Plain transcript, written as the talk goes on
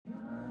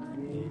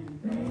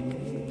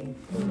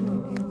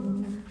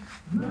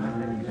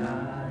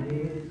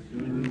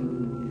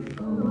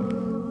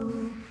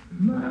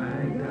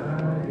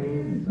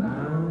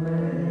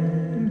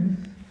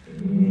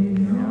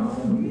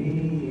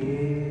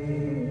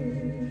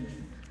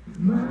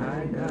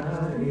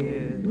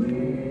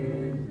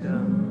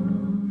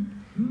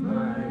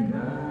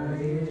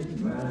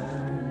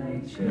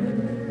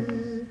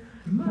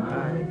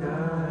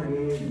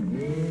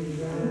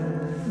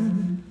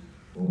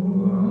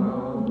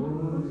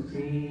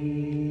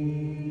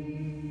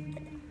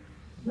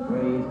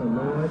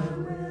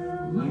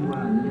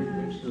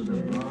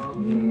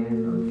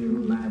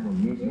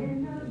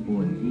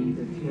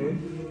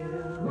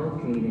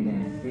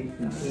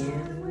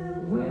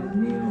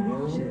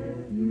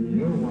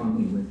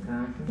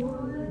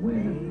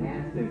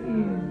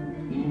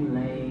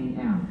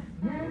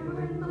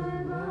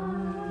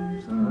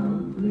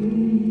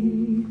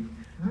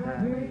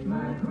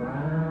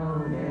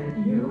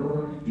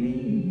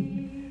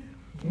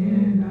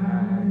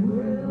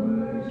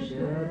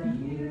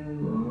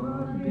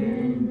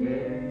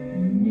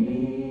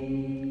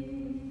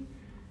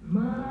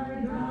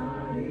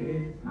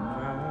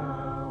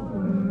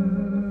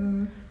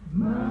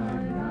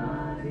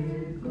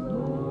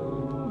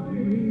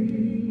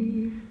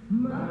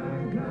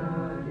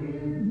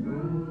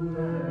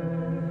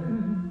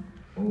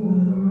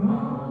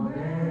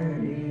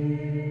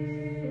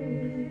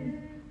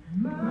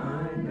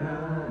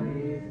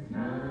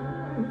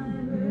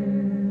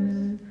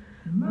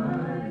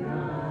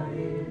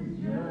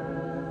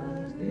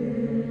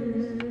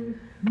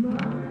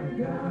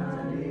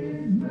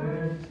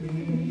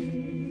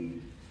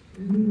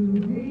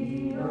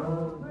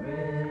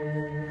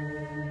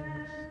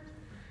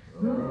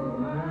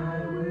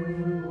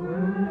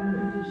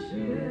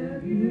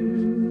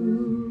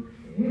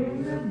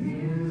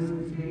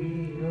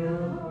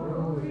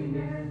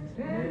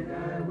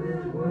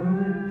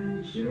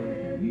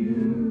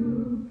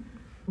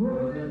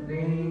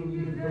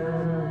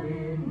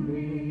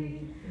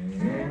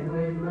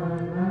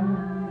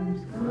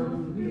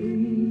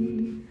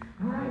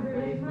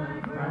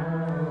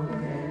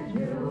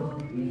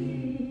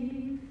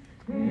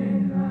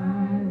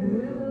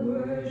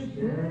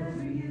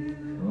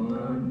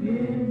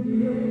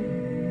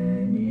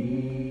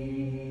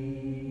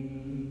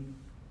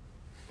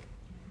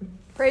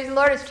Praise the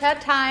Lord, it's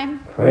chat time.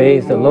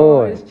 Praise the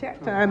Lord. It's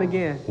chat time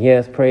again.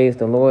 Yes, praise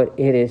the Lord.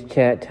 It is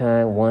chat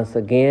time once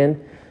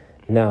again.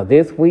 Now,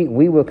 this week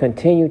we will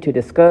continue to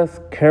discuss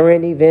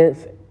current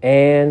events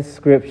and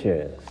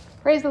scriptures.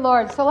 Praise the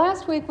Lord. So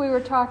last week we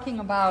were talking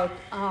about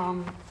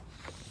how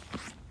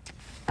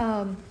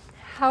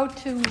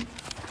to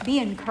be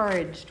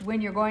encouraged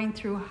when you're going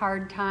through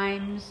hard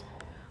times,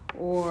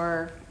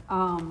 or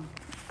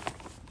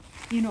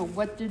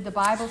what did the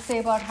Bible say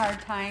about hard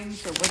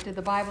times, or what did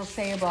the Bible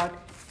say about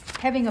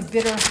having a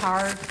bitter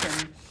heart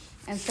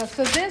and stuff.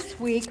 So this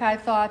week I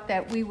thought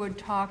that we would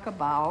talk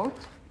about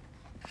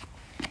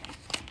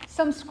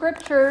some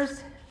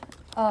scriptures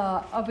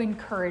of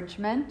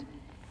encouragement,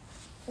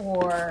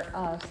 or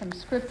some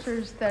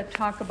scriptures that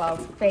talk about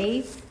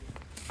faith,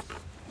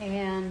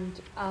 and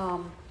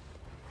I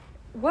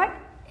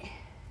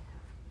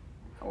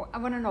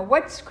want to know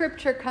what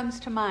scripture comes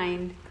to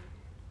mind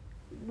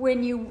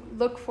when you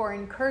look for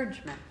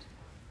encouragement.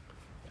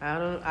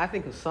 I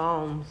think of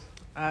Psalms,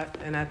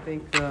 and I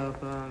think of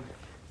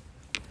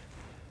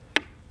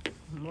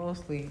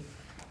mostly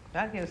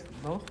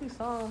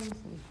Psalms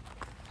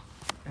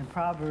and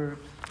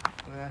Proverbs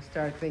when I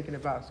start thinking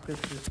about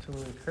scriptures to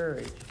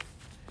encourage.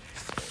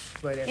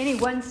 But any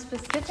one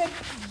specific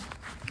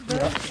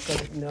verse?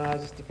 Because it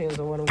just depends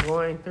on what I'm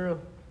going through.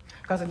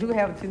 Because I do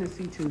have a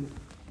tendency to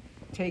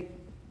take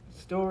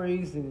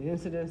stories and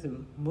incidents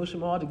and mush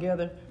them all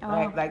together.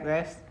 Oh. Like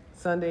last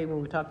Sunday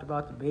when we talked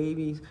about the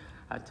babies,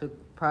 I took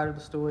part of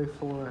the story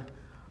for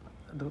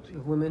the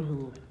women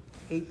who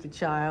ate the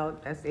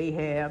child, that's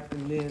Ahab,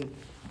 and then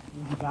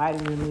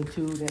dividing them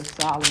into that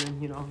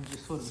Solomon,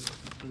 just sort of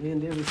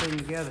blend everything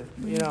together,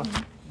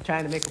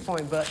 trying to make a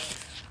point. But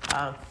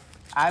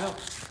I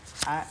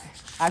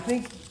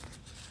think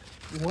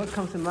what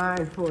comes to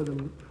mind for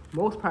the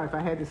most part, if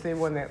I had to say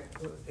one that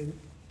to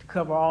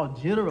cover all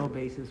general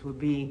bases, would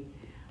be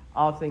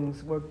all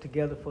things work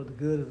together for the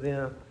good of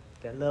them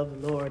that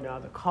love the Lord and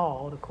are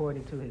called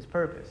according to his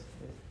purpose.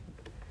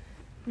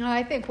 No,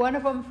 I think one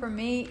of them for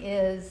me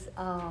is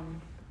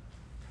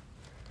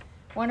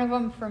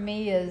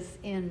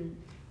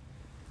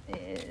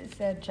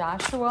said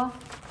Joshua,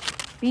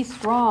 be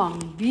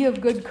strong, be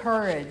of good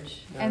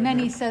courage. Mm-hmm. And then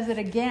he says it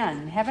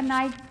again.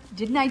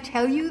 Didn't I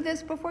tell you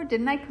this before?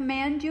 Didn't I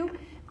command you?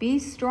 Be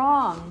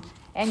strong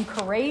and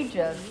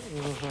courageous.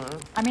 Mm-hmm.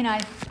 I mean, I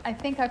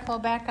think I fall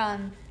back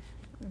on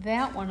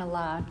that one a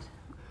lot.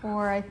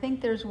 Or I think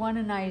there's one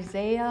in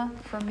Isaiah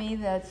for me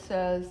that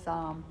says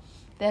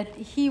that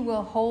he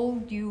will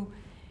hold you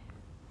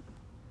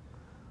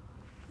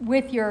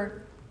with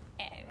your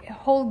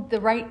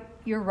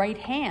right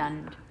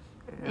hand.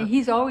 Yeah.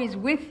 He's always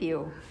with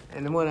you.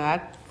 And the one I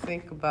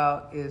think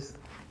about is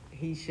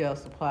he shall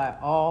supply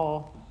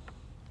all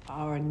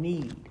our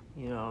need.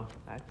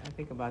 I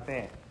think about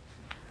that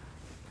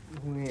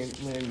when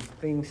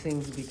things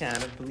seem to be kind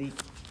of bleak.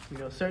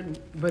 Certain,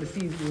 but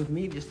see, with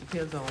me, it just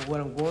depends on what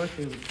I'm going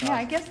through. Yeah,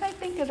 I guess I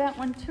think of that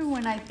one too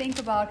when I think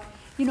about,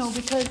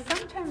 because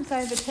sometimes I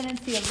have a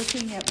tendency of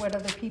looking at what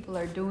other people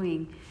are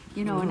doing,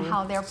 and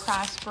how they're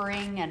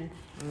prospering and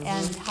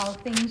how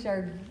things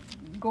are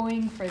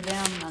going for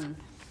them, and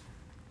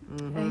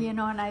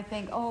and I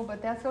think, oh,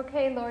 but that's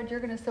okay, Lord, you're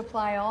going to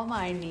supply all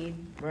my need,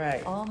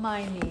 right? All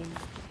my needs.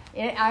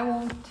 I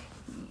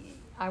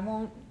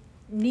won't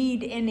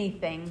need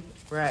anything.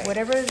 Right.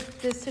 Whatever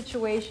the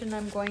situation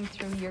I'm going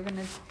through, you're going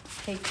to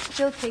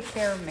still take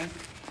care of me.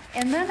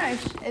 And then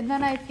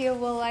I feel,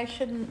 well, I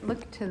shouldn't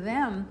look to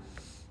them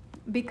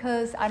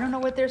because I don't know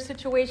what their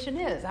situation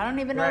is. I don't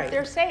even know if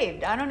they're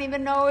saved. I don't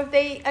even know if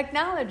they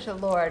acknowledge the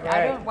Lord.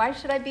 Right. Why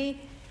should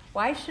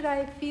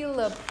I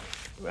feel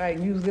Right,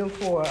 use them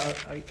for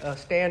a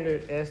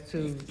standard as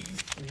to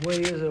what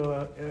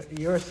is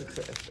your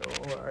success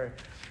or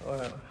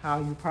how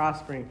you're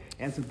prospering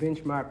as a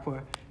benchmark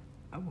for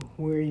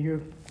where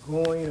you're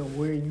going or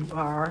where you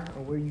are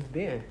or where you've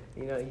been.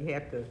 You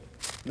have to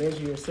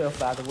measure yourself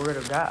by the Word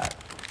of God.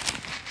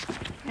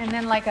 And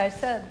then, like I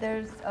said,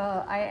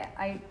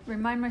 I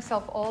remind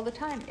myself all the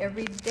time,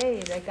 every day,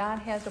 that God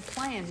has a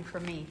plan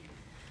for me.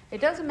 It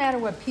doesn't matter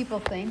what people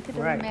think. It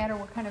doesn't matter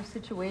what kind of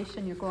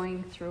situation you're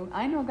going through.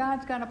 I know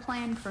God's got a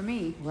plan for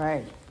me.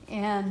 Right.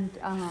 And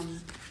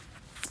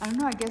I don't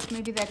know, I guess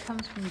maybe that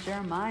comes from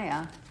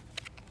Jeremiah.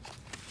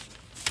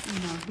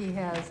 He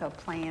has a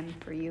plan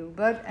for you.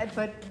 But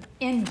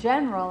in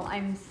general,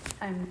 I'm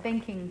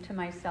thinking to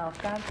myself,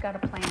 God's got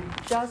a plan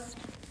just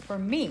for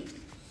me.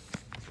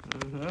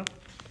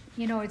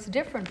 Mm-hmm. It's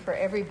different for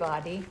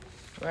everybody.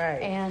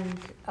 Right. And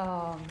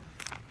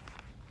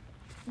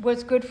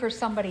what's good for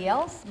somebody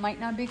else might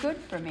not be good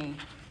for me.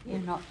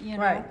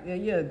 Right.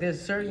 Yeah.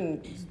 There's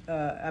certain.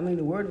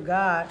 The Word of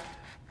God,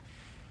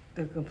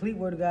 the complete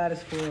Word of God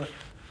is for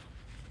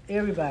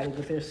everybody.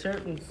 But there's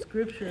certain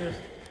scriptures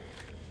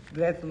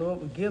that the Lord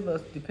will give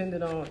us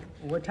depending on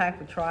what type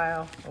of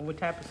trial or what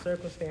type of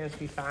circumstance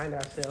we find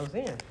ourselves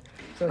in.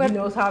 So He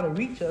knows how to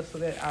reach us so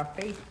that our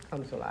faith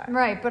comes alive.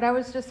 Right, but I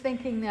was just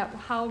thinking that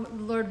how the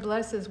Lord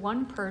blesses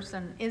one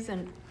person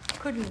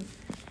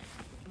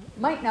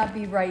might not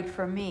be right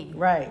for me.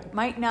 Right.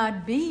 Might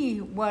not be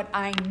what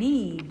I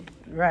need.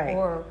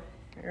 Right.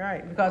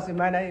 Right, because it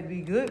might not be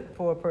good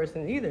for a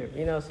person either.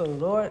 So the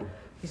Lord,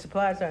 He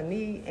supplies our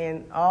need,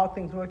 and all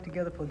things work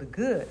together for the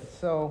good.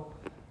 So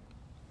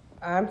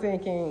I'm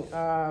thinking,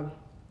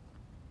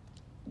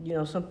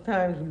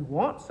 sometimes we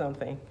want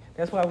something.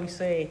 That's why we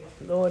say,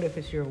 Lord, if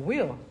it's your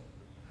will.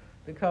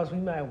 Because we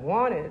might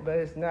want it, but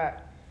it's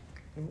not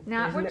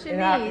what you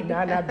need.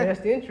 Not in our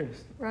best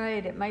interest.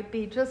 Right. It might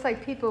be just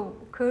like people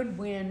could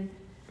win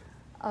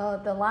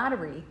the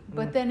lottery.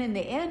 But then in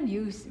the end,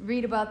 you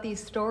read about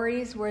these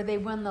stories where they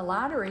won the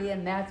lottery,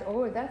 and that's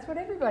what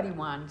everybody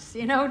wants,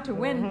 to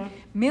win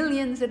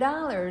millions of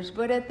dollars.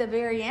 But at the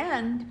very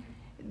end,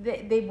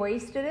 they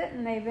wasted it,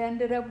 and they've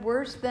ended up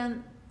worse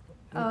than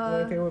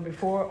like they were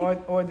before,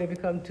 or they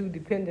become too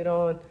dependent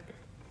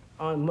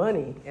on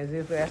money, as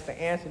if that's the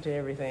answer to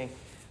everything.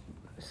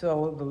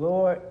 So the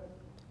Lord,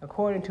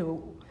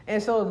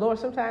 so the Lord,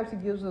 sometimes He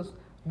gives us,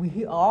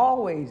 He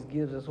always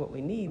gives us what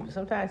we need, but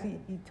sometimes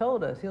He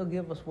told us He'll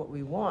give us what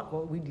we want,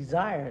 what we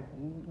desire,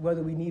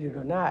 whether we need it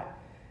or not.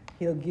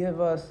 He'll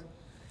give us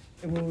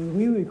when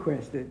we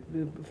request it,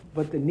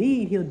 but the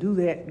need, He'll do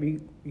that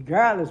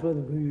regardless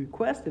whether we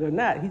request it or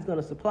not. He's going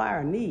to supply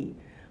our need.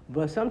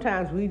 But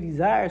sometimes we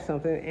desire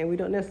something and we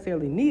don't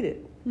necessarily need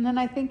it. And then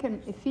I think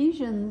in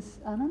Ephesians,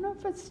 I don't know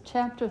if it's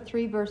chapter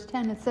 3, verse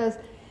 10, it says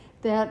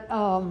that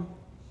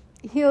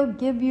He'll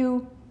give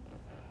you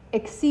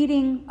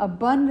exceeding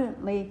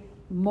abundantly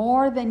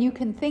more than you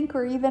can think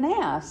or even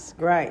ask.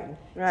 Right.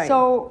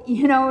 So,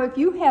 if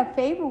you have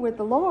favor with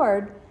the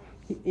Lord,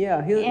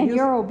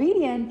 you're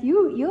obedient,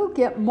 you'll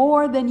get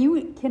more than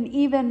you can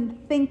even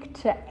think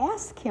to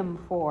ask Him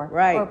for,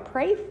 or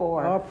pray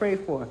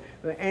for.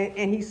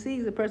 And He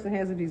sees the person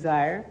has a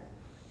desire,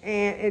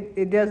 and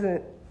it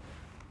doesn't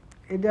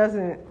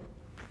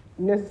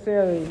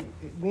necessarily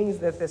means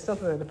that there's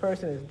something that the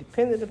person is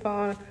dependent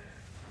upon,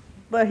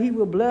 but He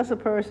will bless a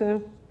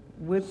person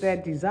with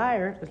that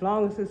desire as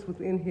long as it's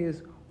within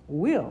His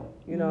will,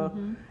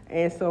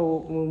 And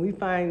so when we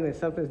find that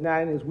something's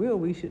not in His will,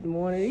 we shouldn't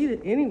want to eat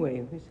it anyway.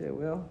 We say,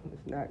 well,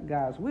 it's not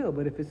God's will,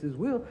 but if it's His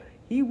will,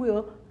 He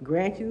will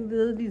grant you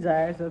the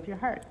desires of your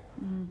heart.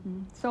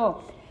 Mm-hmm.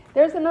 So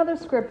there's another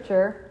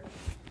scripture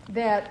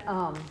that,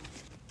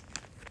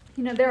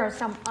 there are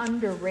some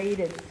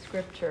underrated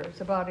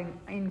scriptures about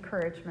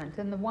encouragement.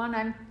 And the one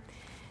I'm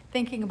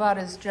thinking about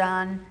is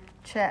John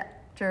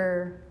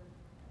chapter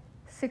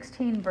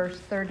 16, verse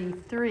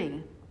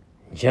 33.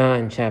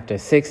 John chapter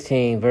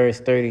 16,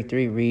 verse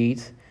 33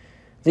 reads,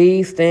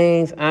 "These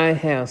things I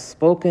have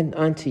spoken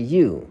unto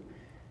you,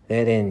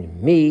 that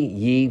in me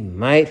ye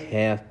might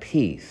have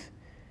peace.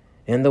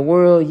 In the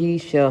world ye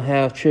shall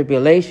have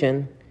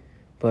tribulation,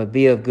 but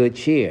be of good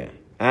cheer.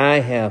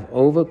 I have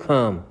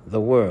overcome the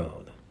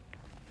world.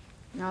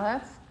 Now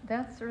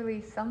that's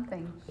really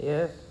something.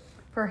 Yes.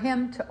 For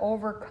him to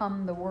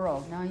overcome the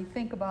world. Now you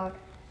think about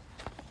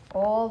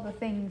all the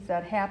things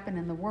that happen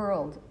in the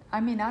world. I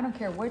mean, I don't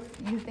care what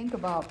you think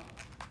about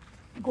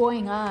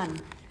going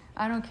on.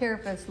 I don't care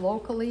if it's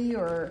locally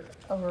or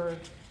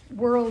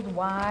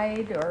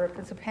worldwide, or if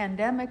it's a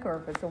pandemic,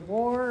 or if it's a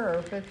war, or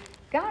if it's...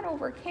 God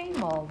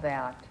overcame all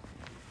that.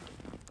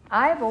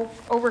 I've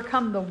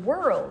overcome the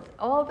world,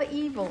 all the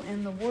evil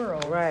in the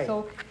world. Right.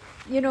 So,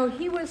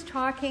 he was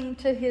talking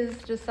to his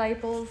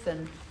disciples,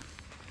 and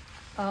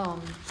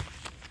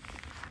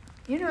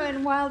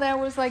and while that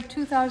was like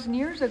 2,000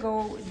 years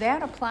ago,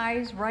 that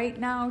applies right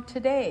now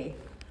today.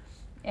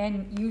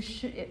 And you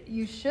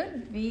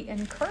should be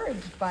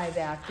encouraged by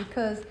that,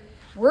 because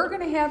we're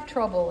going to have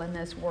trouble in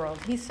this world.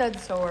 He said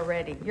so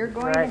already. You're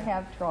going to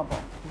have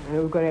trouble. And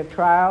we're going to have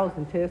trials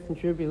and tests and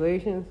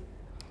tribulations.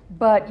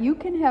 But you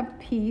can have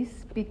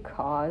peace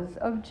because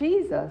of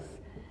Jesus.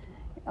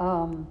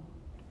 You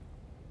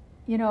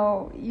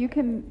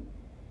can,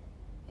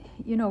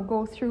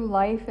 go through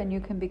life and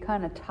you can be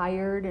kind of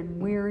tired and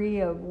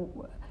weary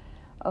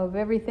of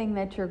everything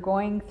that you're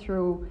going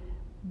through.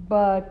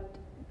 But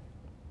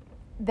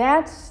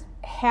that's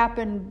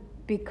happened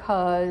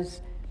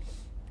because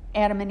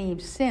Adam and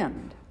Eve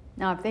sinned.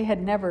 Now, if they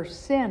had never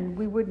sinned,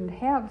 we wouldn't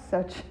have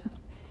such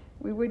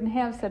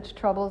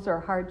troubles or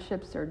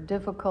hardships or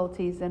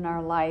difficulties in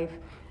our life.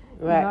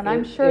 Right. And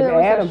I'm sure there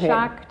was a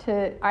shock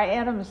to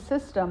Adam's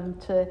system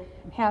to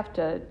have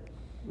to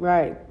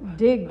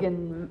dig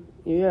in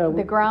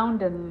the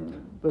ground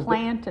and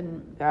plant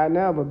and... I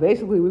know, but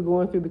basically we're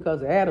going through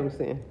because of Adam's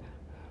sin.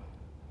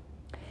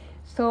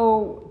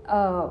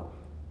 So...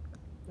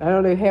 I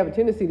know they have a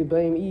tendency to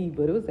blame Eve,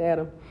 but it was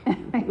Adam.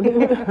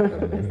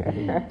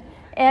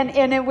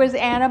 And it was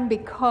Adam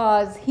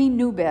because he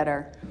knew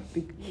better.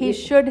 He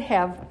should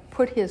have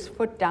put his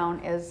foot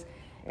down as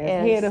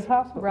head of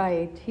household.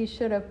 Right, he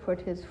should have put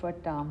his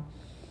foot down.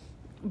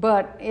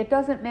 But it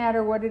doesn't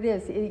matter what it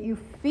is. You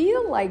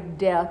feel like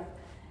death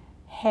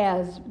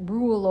has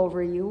rule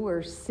over you,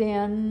 or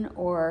sin,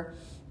 or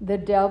the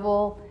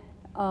devil.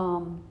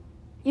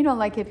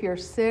 Like if you're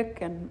sick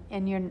and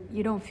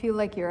you don't feel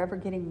like you're ever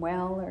getting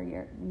well,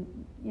 or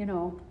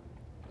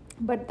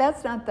but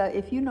that's not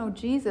if you know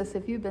Jesus,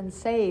 if you've been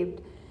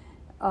saved,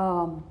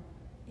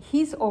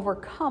 he's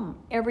overcome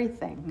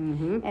everything.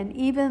 Mm-hmm. And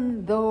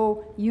even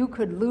though you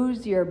could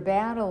lose your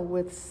battle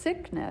with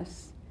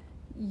sickness,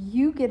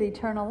 you get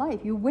eternal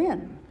life. You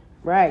win.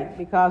 Right,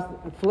 because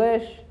the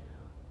flesh,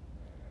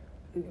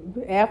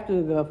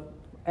 after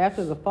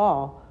the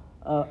fall,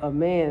 a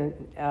man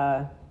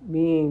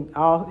being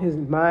all his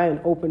mind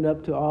opened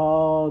up to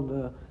all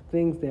the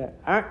things that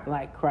aren't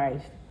like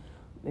Christ,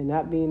 and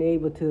not being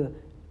able to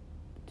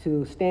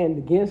stand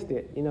against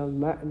it.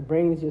 My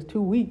brain is just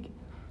too weak.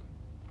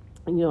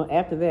 And,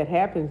 after that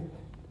happens,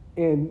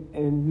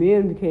 and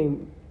men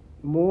became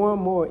more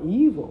and more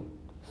evil.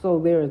 So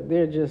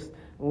they're just,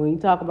 when you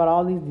talk about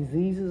all these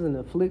diseases and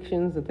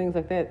afflictions and things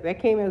like that,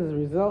 that came as a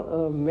result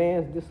of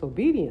man's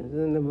disobedience.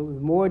 And the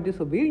more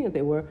disobedient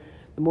they were,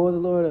 the more the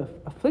Lord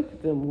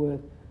afflicted them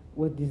with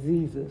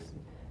diseases,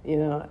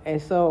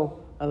 And so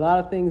a lot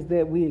of things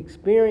that we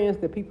experience,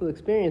 that people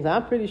experience,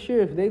 I'm pretty sure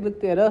if they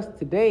looked at us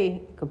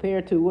today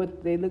compared to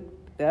what they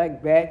looked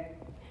like back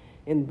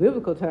in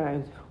biblical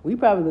times, we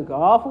probably look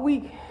awful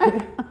weak.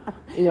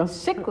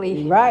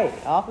 Sickly. Right,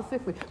 awful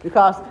sickly.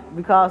 Because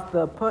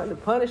the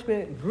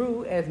punishment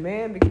grew as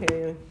man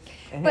became.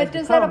 But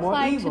does that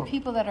apply to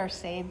people that are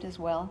saved as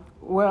well?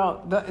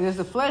 Well, there's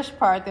the flesh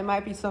part. There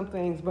might be some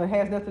things, but it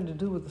has nothing to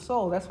do with the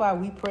soul. That's why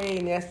we pray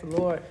and ask the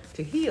Lord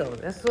to heal.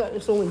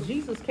 So when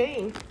Jesus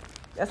came,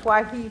 that's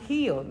why he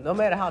healed. No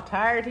matter how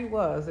tired he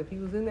was, if he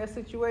was in that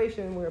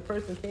situation where a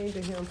person came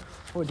to him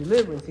for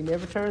deliverance, he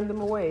never turned them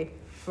away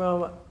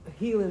from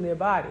healing their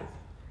bodies.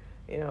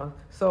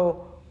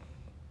 So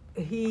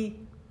he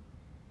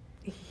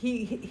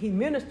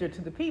ministered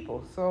to the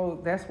people.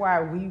 So that's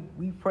why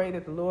we pray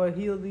that the Lord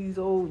heal these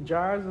old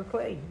jars of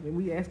clay. And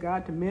we ask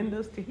God to mend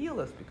us, to heal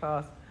us,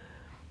 because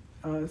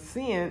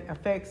sin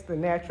affects the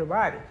natural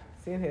body.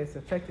 Sin has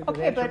affected the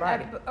natural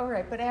body. All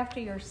right, but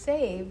after you're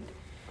saved,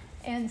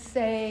 and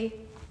say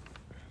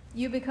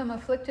you become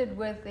afflicted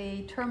with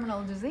a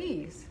terminal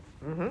disease,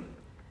 mm-hmm.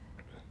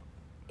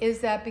 Is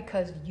that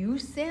because you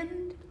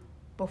sinned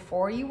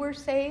before you were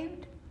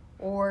saved?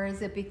 Or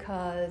is it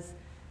because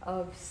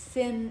of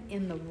sin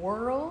in the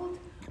world?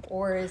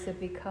 Or is it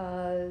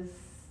because...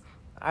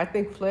 I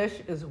think flesh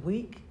is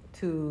weak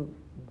to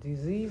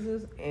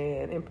diseases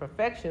and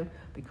imperfection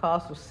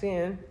because of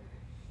sin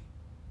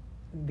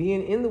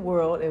being in the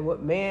world, and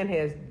what man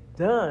has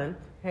done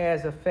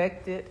has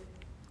affected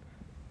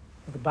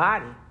the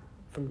body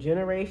from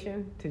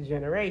generation to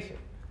generation.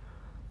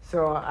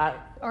 So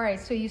all right,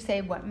 so you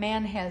say what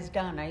man has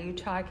done. Are you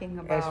talking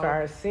about... As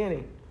far as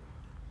sinning.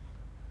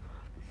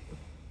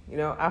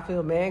 I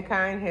feel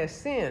mankind has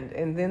sinned,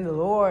 and then the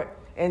Lord,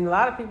 and a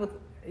lot of people,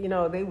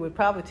 they would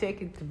probably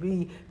take it to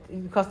be,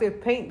 because they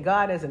paint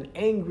God as an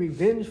angry,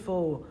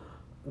 vengeful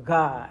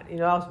God. You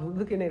know, I was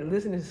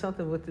listening to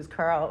something with this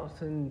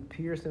Carlton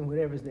Pearson,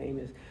 whatever his name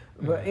is.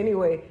 But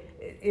anyway,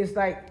 it's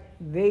like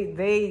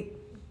they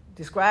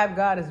describe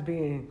God as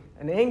being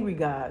an angry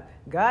God.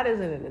 God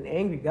isn't an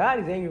angry God.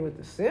 He's angry with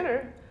the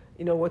sinner,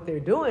 you know, what they're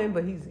doing,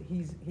 but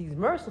he's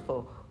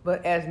merciful.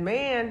 But as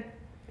man,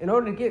 in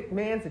order to get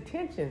man's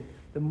attention,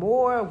 the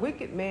more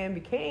wicked man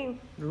became,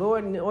 the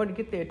Lord, in order to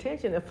get their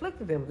attention,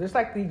 afflicted them. Just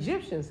like the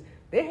Egyptians,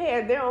 they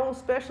had their own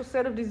special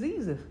set of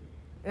diseases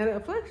and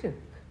affliction.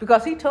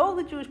 Because he told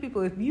the Jewish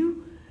people, if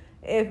you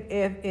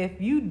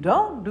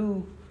don't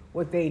do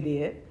what they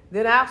did,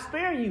 then I'll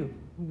spare you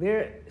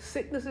their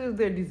sicknesses,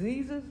 their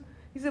diseases.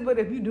 He said, but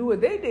if you do what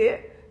they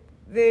did,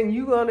 then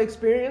you're going to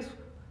experience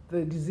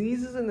the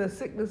diseases and the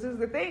sicknesses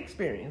that they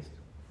experienced.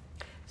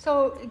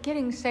 So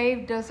getting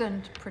saved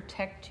doesn't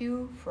protect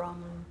you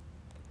from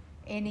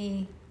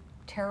any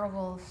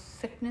terrible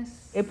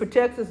sickness? It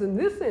protects us in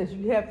this sense.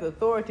 You have the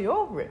authority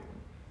over it.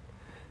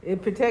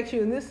 It protects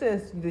you in this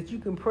sense that you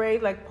can pray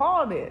like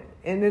Paul did.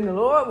 And then the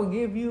Lord will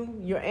give you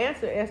your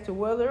answer as to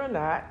whether or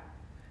not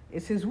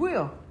it's his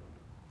will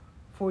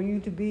for you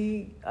to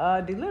be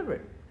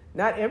delivered.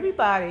 Not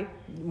everybody,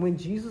 when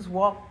Jesus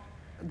walked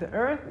the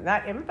earth,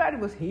 not everybody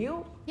was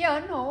healed.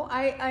 Yeah, no,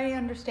 I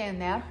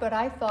understand that, but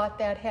I thought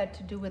that had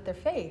to do with their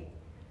faith.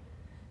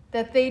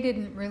 That they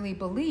didn't really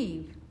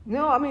believe.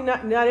 No, I mean,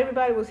 not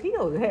everybody was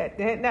healed.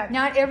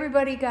 Not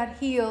everybody got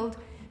healed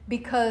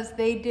because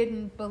they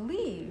didn't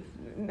believe.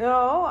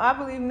 No, I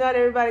believe not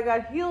everybody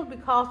got healed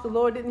because the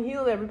Lord didn't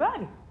heal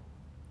everybody.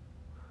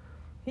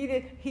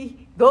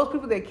 Those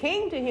people that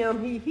came to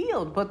him, he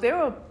healed. But there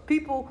were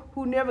people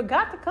who never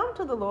got to come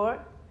to the Lord.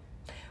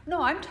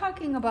 No, I'm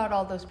talking about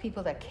all those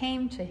people that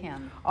came to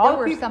him. There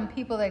were some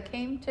people that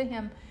came to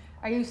him.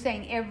 Are you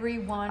saying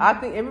everyone? I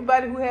think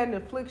everybody who had an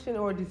affliction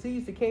or a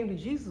disease that came to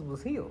Jesus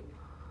was healed.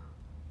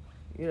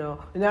 You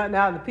know,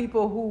 now the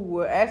people who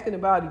were asking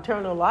about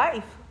eternal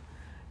life,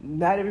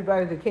 not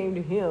everybody that came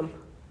to him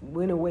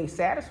went away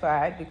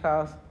satisfied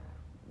because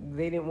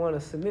they didn't want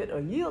to submit or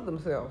yield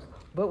themselves.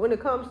 But when it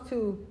comes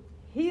to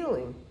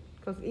healing,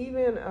 because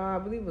even I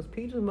believe it was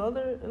Peter's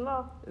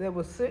mother-in-law that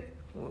was sick,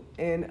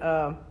 and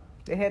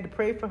they had to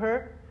pray for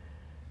her.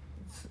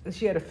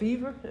 She had a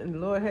fever, and the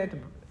Lord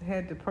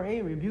had to pray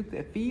and rebuke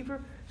that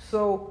fever.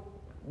 So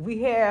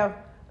we have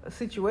a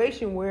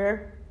situation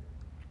where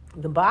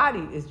the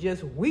body is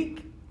just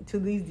weak to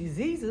these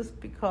diseases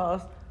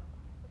because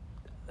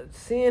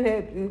sin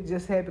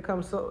has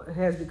become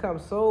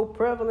so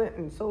prevalent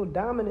and so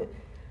dominant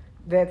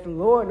that the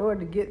Lord, in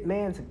order to get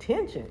man's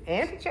attention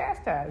and to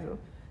chastise him,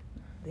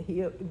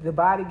 the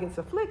body gets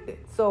afflicted.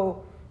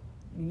 So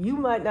you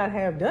might not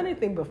have done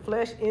anything, but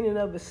flesh in and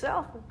of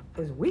itself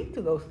is weak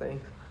to those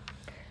things.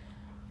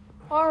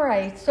 All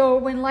right, so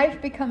when life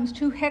becomes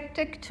too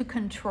hectic to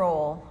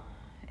control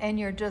and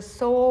you're just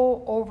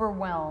so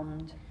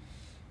overwhelmed,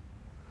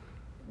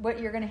 what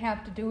you're going to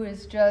have to do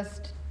is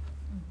just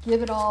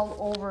give it all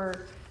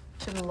over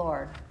to the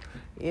Lord.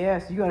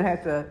 Yes, you're going to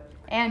have to.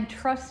 And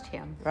trust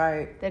him.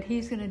 Right. That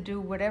he's going to do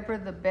whatever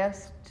the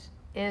best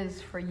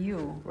is for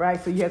you. Right,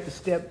 so you have to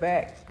step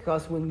back.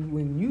 Because when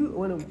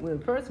a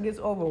person gets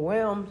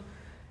overwhelmed,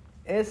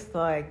 it's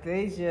like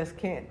they just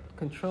can't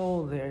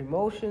control their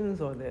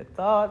emotions or their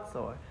thoughts,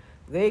 or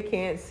they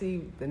can't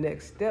see the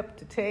next step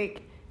to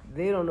take.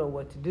 They don't know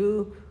what to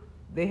do.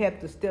 They have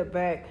to step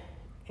back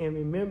and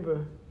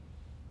remember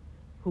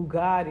who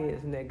God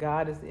is and that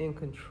God is in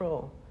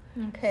control.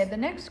 Okay, the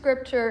next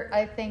scripture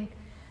I think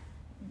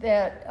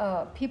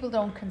that people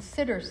don't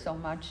consider so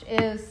much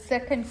is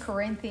 2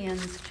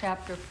 Corinthians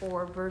chapter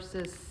 4,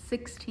 verses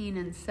 16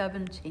 and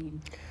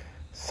 17.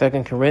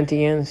 2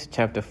 Corinthians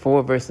chapter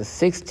 4, verses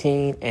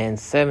 16 and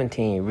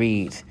 17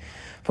 reads,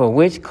 "For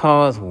which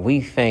cause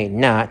we faint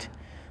not,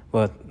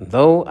 but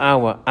though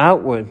our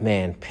outward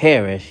man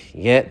perish,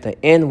 yet the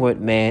inward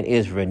man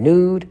is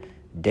renewed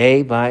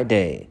day by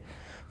day.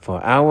 For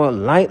our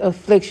light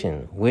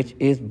affliction, which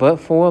is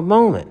but for a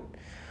moment,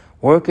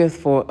 worketh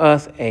for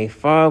us a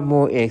far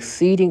more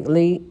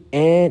exceedingly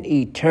and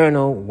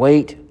eternal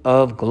weight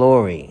of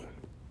glory."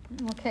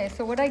 Okay,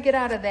 so what I get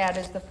out of that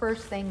is the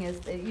first thing is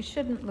that you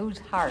shouldn't lose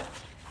heart.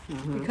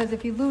 Mm-hmm. Because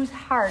if you lose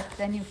heart,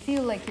 then you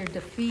feel like you're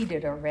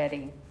defeated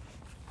already.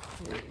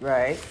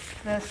 Right.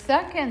 The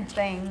second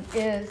thing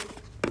is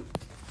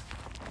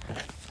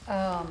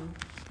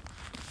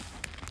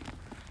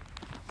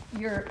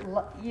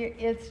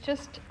it's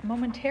just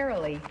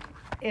momentarily.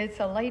 It's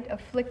a light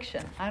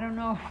affliction. I don't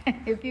know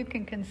if you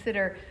can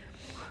consider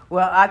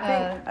I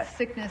think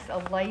sickness a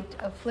light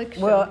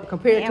affliction. Well,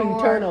 compared to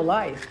eternal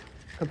life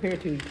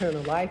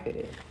it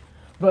is.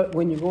 But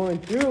when you're going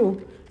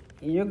through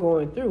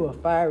a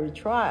fiery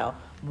trial.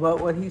 But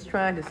what he's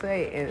trying to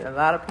say, and a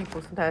lot of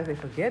people sometimes they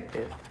forget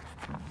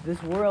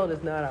this world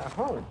is not our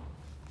home.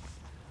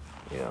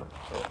 You know,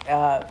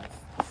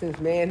 since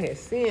man has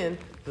sinned,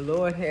 the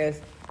Lord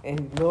has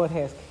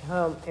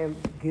come and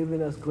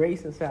given us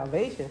grace and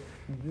salvation.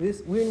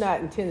 We're not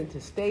intended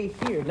to stay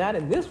here, not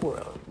in this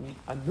world.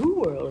 A new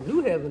world, a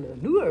new heaven, a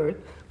new earth,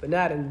 but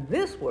not in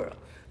this world.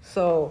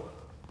 So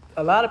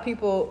a lot of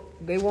people,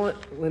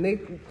 when they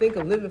think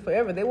of living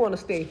forever, they want to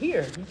stay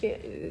here. You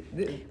can't.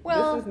 This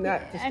is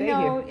not to stay here.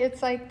 I know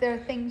it's like there are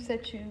things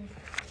that you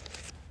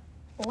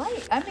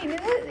like. I mean,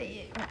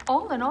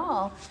 all in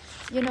all,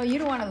 you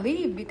don't want to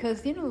leave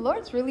because the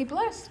Lord's really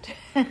blessed.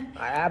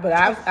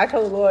 I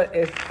told the Lord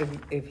if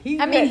He.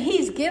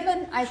 He's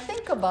given. I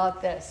think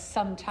about this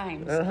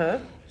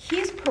sometimes.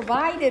 He's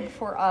provided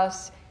for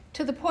us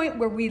to the point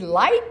where we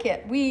like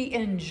it. We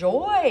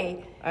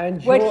enjoy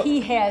what He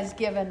has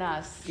given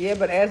us. Yeah,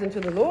 but as into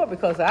the Lord,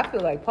 because I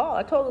feel like Paul.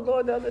 I told the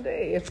Lord the other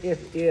day, if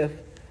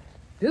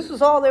this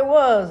was all there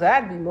was,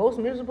 I'd be most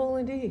miserable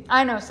indeed.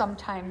 I know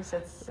sometimes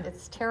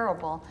it's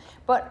terrible,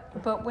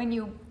 but when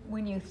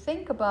you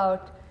think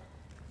about,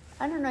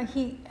 I don't know.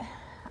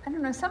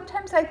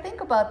 Sometimes I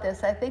think about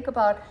this. I think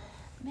about,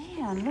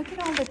 man, look at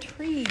all the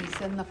trees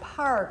and the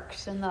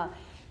parks and the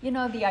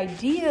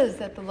ideas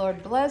that the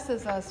Lord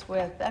blesses us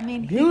with.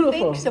 Beautiful. He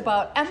thinks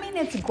about,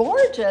 it's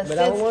gorgeous. But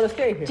I don't want to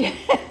stay here.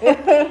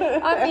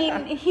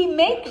 He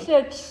makes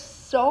it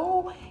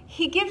so,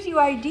 He gives you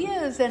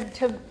ideas and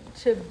to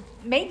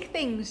make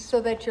things so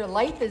that your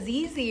life is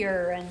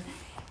easier and,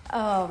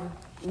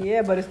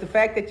 yeah, but it's the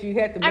fact that you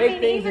have to make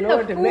things in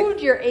order to make. Even the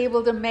food you're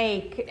able to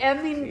make.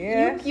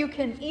 You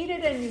can eat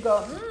it and you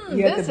go,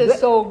 this is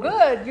so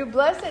good. You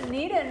bless it and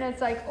eat it and it's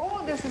like,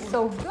 oh, this is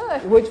so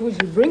good. Which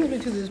brings me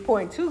to this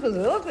point too, because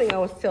the other thing I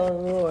was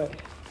telling the Lord,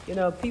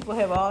 people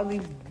have all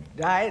these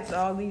diets,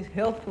 all these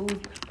health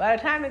foods. By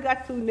the time they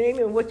got through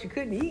naming what you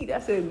couldn't eat, I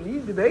said,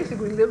 you're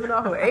basically living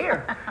off of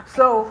air.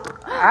 So,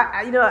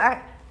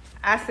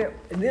 I said,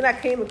 and then I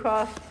came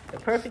across the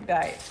perfect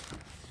diet.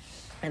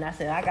 And I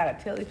said, I got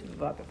to tell you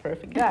about the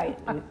perfect diet.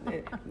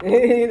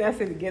 And I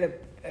said, to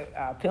get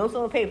a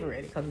pencil and paper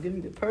ready, because I'll give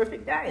you the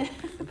perfect diet.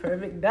 The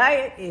perfect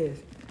diet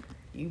is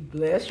you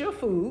bless your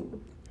food,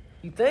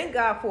 you thank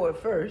God for it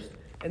first,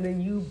 and then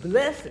you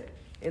bless it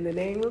in the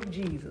name of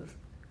Jesus.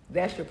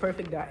 That's your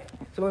perfect diet.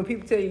 So when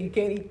people tell you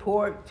can't eat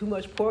pork, too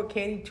much pork,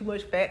 can't eat too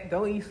much fat,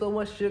 don't eat so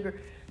much sugar,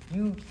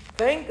 you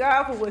thank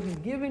God for what He's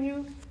given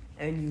you,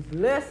 and you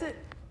bless it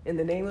in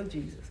the name of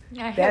Jesus.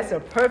 That's a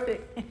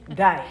perfect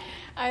diet.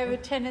 I have a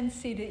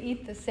tendency to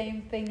eat the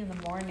same thing in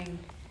the morning.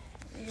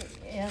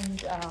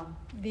 And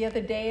the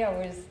other day I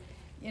was,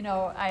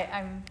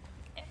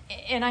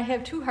 I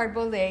have 2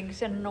 hard-boiled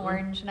eggs and an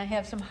orange, and I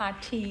have some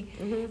hot tea.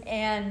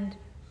 And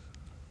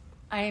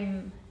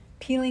I'm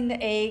peeling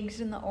the eggs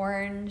and the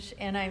orange,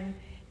 and I'm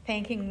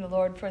thanking the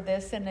Lord for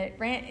this. And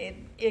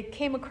it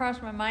came across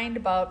my mind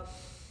about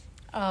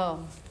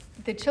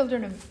the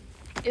children of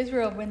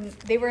Israel when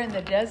they were in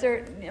the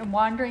desert,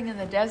 wandering in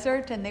the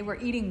desert, and they were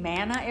eating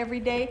manna every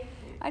day.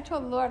 I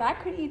told the Lord, I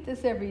could eat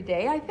this every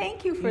day. I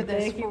thank you for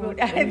this food.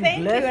 I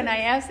thank you, and I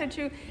ask that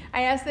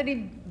He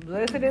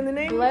bless it in the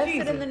name of Jesus.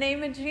 Bless it in the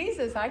name of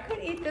Jesus. I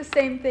could eat the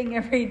same thing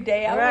every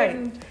day. I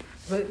wouldn't.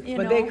 But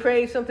they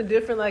crave something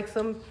different. Like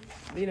some,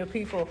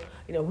 people.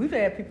 We've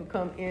had people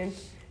come in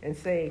and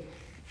say,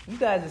 "You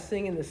guys are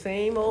singing the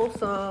same old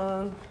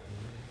song.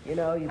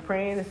 You're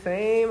praying the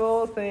same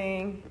old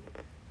thing."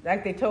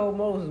 Like they told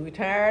Moses, we're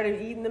tired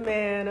of eating the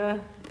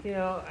manna.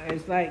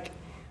 It's like,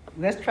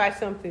 let's try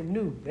something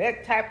new.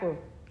 That type of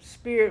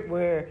spirit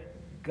where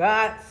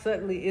God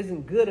suddenly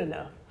isn't good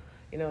enough.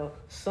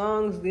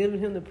 Songs giving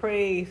Him the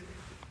praise.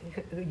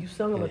 You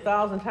sung them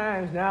 1,000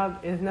 times. Now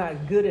it's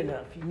not good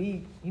enough. You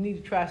need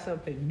to try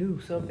something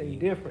new, something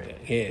different.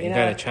 Yeah, you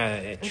got to try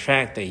to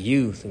attract the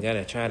youth. You got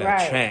to try to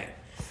attract.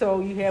 So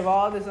you have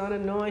all this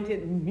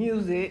unanointed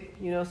music,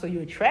 so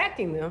you're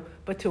attracting them.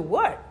 But to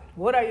what?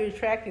 What are you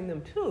attracting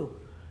them to?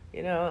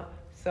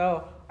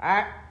 So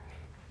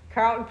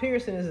Carlton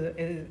Pearson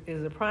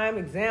is a prime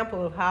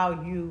example of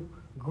how you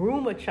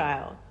groom a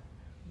child,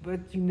 but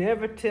you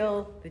never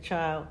tell the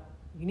child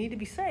you need to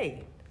be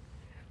saved.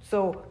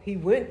 So he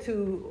went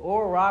to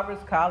Oral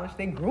Roberts College.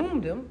 They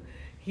groomed him.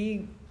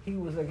 He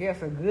was, I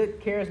guess, a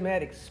good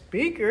charismatic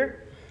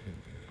speaker,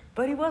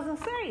 but he wasn't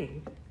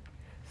saved.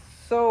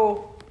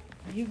 So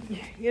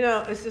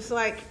it's just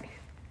like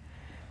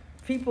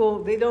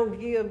people, they don't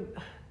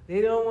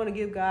want to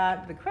give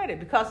God the credit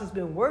because it's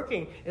been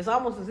working. It's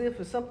almost as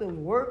if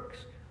something works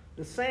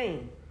the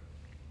same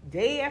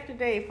day after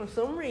day for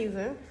some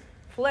reason.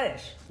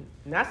 Flesh,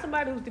 not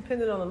somebody who's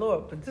dependent on the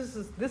Lord, but this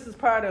is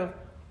part of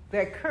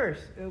that curse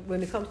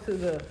when it comes to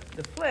the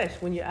flesh.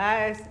 When your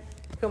eyes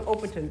become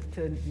open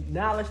to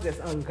knowledge that's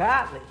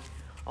ungodly,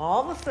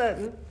 all of a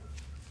sudden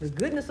the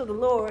goodness of the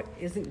Lord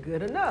isn't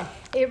good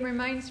enough. It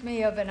reminds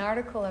me of an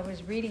article I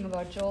was reading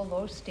about Joel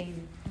Osteen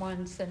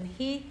once, and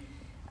the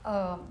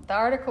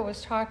article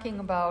was talking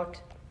about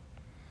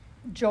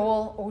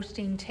Joel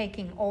Osteen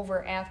taking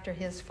over after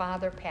his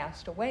father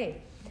passed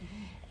away.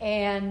 Mm-hmm.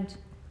 And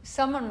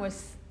someone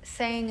was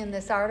saying in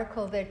this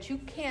article that you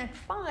can't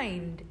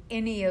find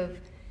any of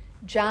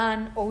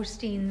John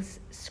Osteen's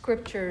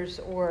scriptures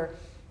or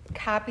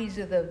copies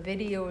of the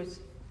videos.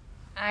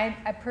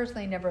 I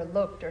personally never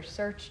looked or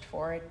searched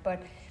for it,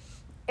 but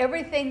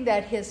everything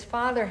that his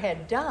father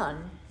had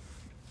done,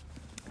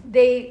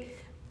 they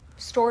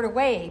stored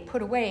away,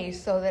 put away,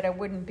 so that it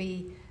wouldn't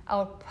be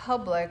out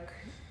public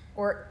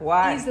or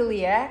Why?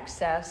 easily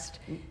accessed.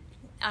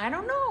 I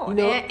don't know. You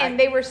know, and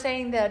they were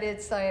saying that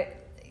it's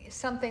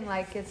something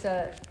like it's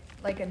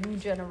like a new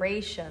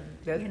generation,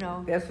 you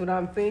know. That's what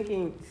I'm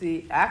thinking.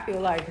 See, I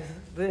feel like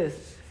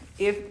this.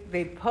 If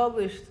they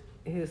published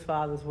his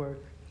father's work,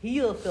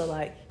 he'll feel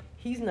like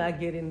he's not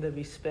getting the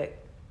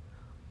respect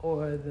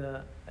or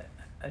the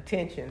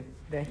attention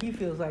that he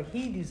feels like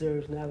he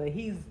deserves now that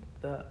he's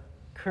the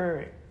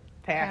current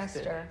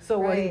pastor. So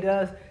what he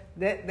does,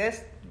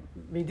 that's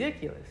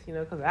ridiculous, you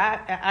know, because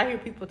I hear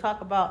people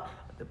talk about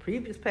the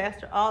previous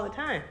pastor all the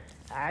time.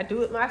 I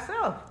do it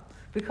myself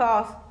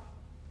because,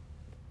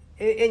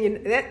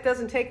 and that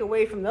doesn't take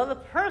away from the other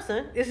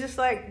person. It's just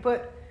like,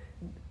 but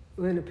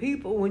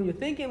when you're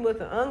thinking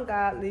with an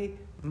ungodly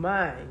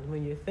mind,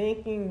 when you're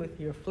thinking with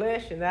your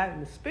flesh and not in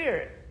the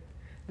spirit,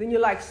 then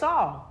you're like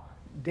Saul.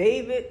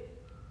 David,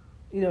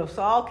 you know,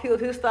 Saul killed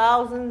his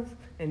thousands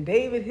and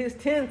David his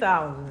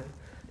 10,000.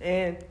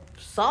 And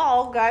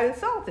Saul got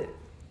insulted,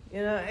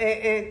 you know,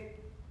 and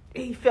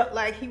he felt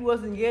like he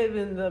wasn't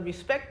given the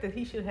respect that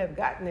he should have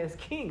gotten as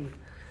king.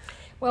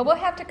 Well, we'll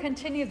have to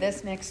continue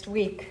this next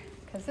week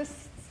because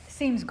this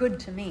seems good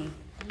to me.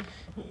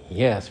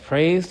 Yes,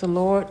 praise the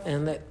Lord,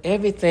 and let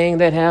everything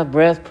that have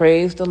breath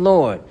praise the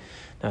Lord.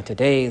 Now,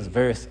 today's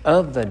verse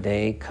of the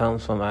day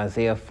comes from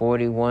Isaiah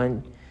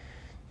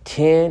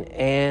 41:10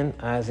 and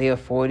Isaiah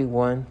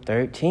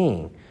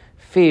 41:13.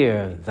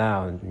 Fear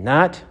thou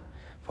not,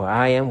 for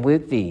I am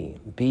with thee.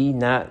 Be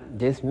not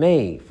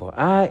dismayed, for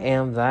I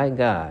am thy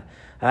God.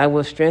 I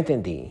will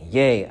strengthen thee.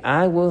 Yea,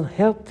 I will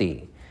help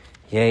thee.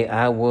 Yea,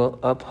 I will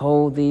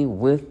uphold thee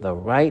with the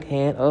right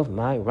hand of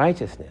my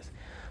righteousness.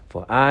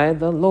 For I,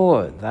 the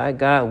Lord, thy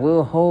God,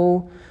 will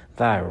hold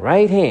thy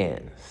right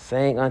hand,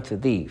 saying unto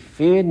thee,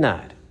 fear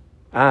not,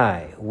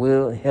 I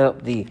will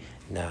help thee.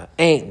 Now,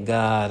 ain't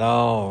God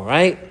all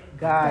right?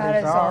 God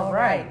is all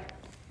right.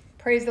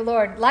 Praise the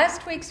Lord.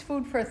 Last week's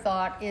food for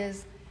thought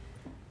is,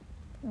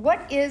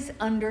 what is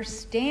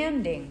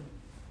understanding?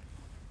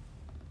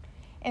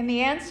 And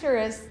the answer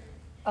is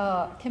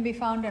can be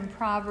found in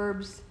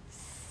Proverbs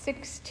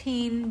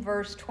 16,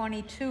 verse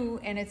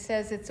 22, and it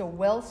says it's a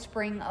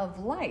wellspring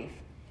of life.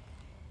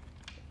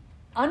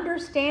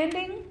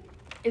 Understanding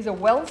is a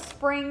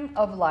wellspring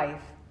of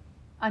life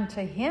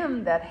unto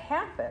him that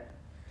hath it,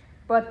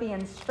 but the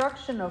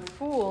instruction of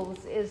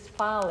fools is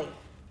folly.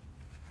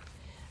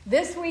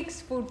 This week's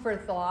food for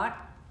thought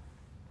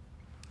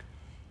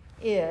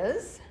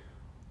is,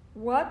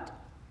 what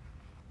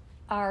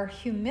are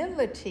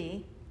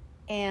humility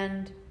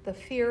and the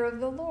fear of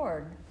the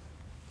Lord?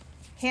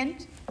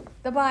 Hint,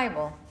 the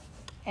Bible.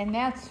 And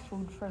that's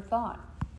food for thought.